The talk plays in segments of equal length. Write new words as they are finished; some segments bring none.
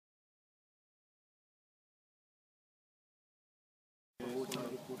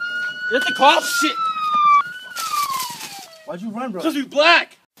Get the cops? Shit! Why'd you run, bro? Because he's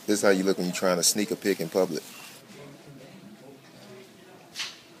black! This is how you look when you're trying to sneak a pic in public.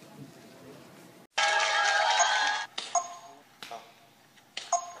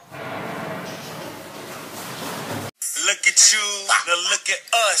 Look at you, now look at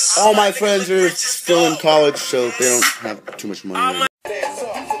us. All my friends are still in college, so they don't have too much money.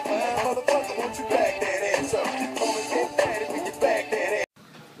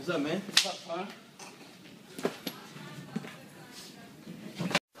 What's up, man? What's up, huh?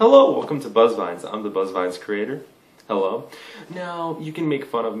 Hello, welcome to BuzzVines. I'm the BuzzVines creator. Hello. Now, you can make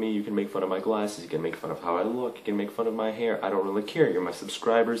fun of me, you can make fun of my glasses, you can make fun of how I look, you can make fun of my hair. I don't really care. You're my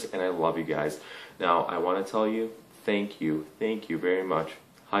subscribers, and I love you guys. Now, I want to tell you, thank you very much.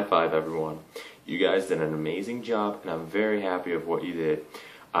 High five, everyone. You guys did an amazing job, and I'm very happy of what you did.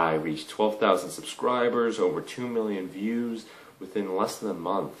 I reached 12,000 subscribers, over 2 million views within less than a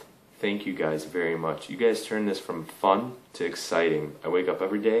month. Thank you guys very much. You guys turned this from fun to exciting. I wake up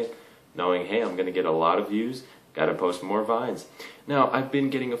every day knowing, hey, I'm going to get a lot of views, got to post more vines. Now, I've been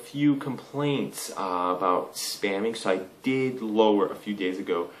getting a few complaints about spamming, so I did lower a few days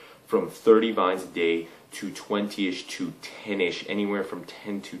ago from 30 vines a day to 20-ish to 10-ish, anywhere from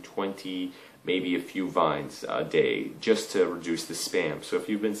 10 to 20, maybe a few vines a day, just to reduce the spam. So if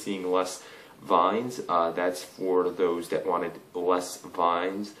you've been seeing less vines, that's for those that wanted less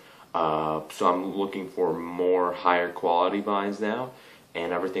vines. So I'm looking for more higher quality vines now,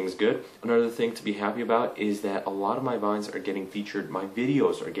 and everything's good. Another thing to be happy about is that a lot of my vines are getting featured, my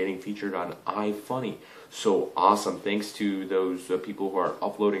videos are getting featured on iFunny. So awesome, thanks to those people who are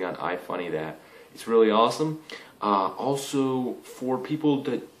uploading on iFunny that. It's really awesome. Also, for people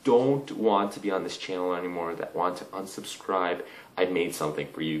that don't want to be on this channel anymore, that want to unsubscribe, I've made something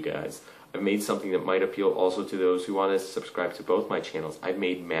for you guys. I've made something that might appeal also to those who want to subscribe to both my channels. I've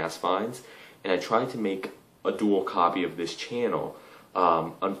made mass vines, and I tried to make a dual copy of this channel.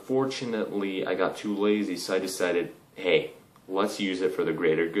 Unfortunately, I got too lazy, so I decided, hey, let's use it for the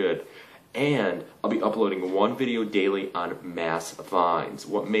greater good. And I'll be uploading one video daily on mass vines.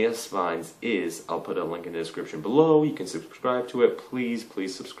 What mass vines is, I'll put a link in the description below. You can subscribe to it. Please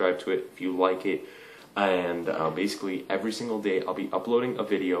subscribe to it if you like it. And basically every single day I'll be uploading a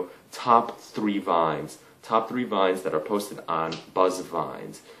video, top 3 vines that are posted on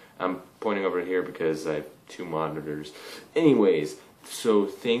BuzzVines. I'm pointing over here because I have 2 monitors. Anyways, so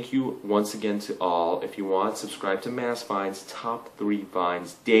thank you once again to all. If you want, subscribe to Mass Vines, top 3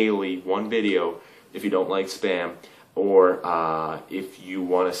 vines daily, 1 video if you don't like spam. Or if you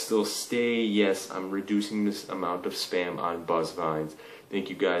want to still stay, yes, I'm reducing this amount of spam on BuzzVines.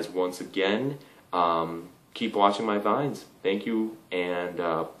 Thank you guys once again. Keep watching my vines. Thank you, and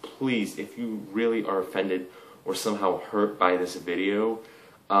please, if you really are offended or somehow hurt by this video,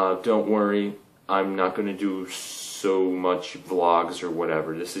 don't worry. I'm not going to do so much vlogs or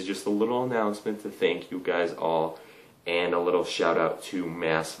whatever. This is just a little announcement to thank you guys all, and a little shout out to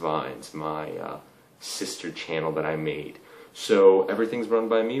Mass Vines, my sister channel that I made. So everything's run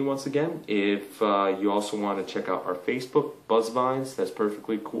by me once again. If you also want to check out our Facebook, BuzzVines, that's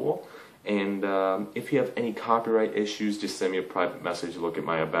perfectly cool. And if you have any copyright issues, just send me a private message. Look at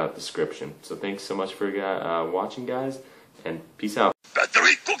my about description. So thanks so much for watching, guys, and peace out. Got to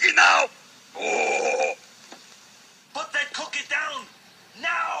eat cookie now. Oh. Put that cookie down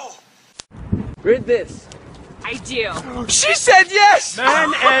now. Read this. I do. She said yes!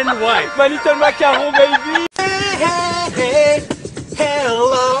 Man and wife. My little macaron, baby. Hey, hey, hey,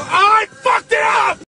 hello.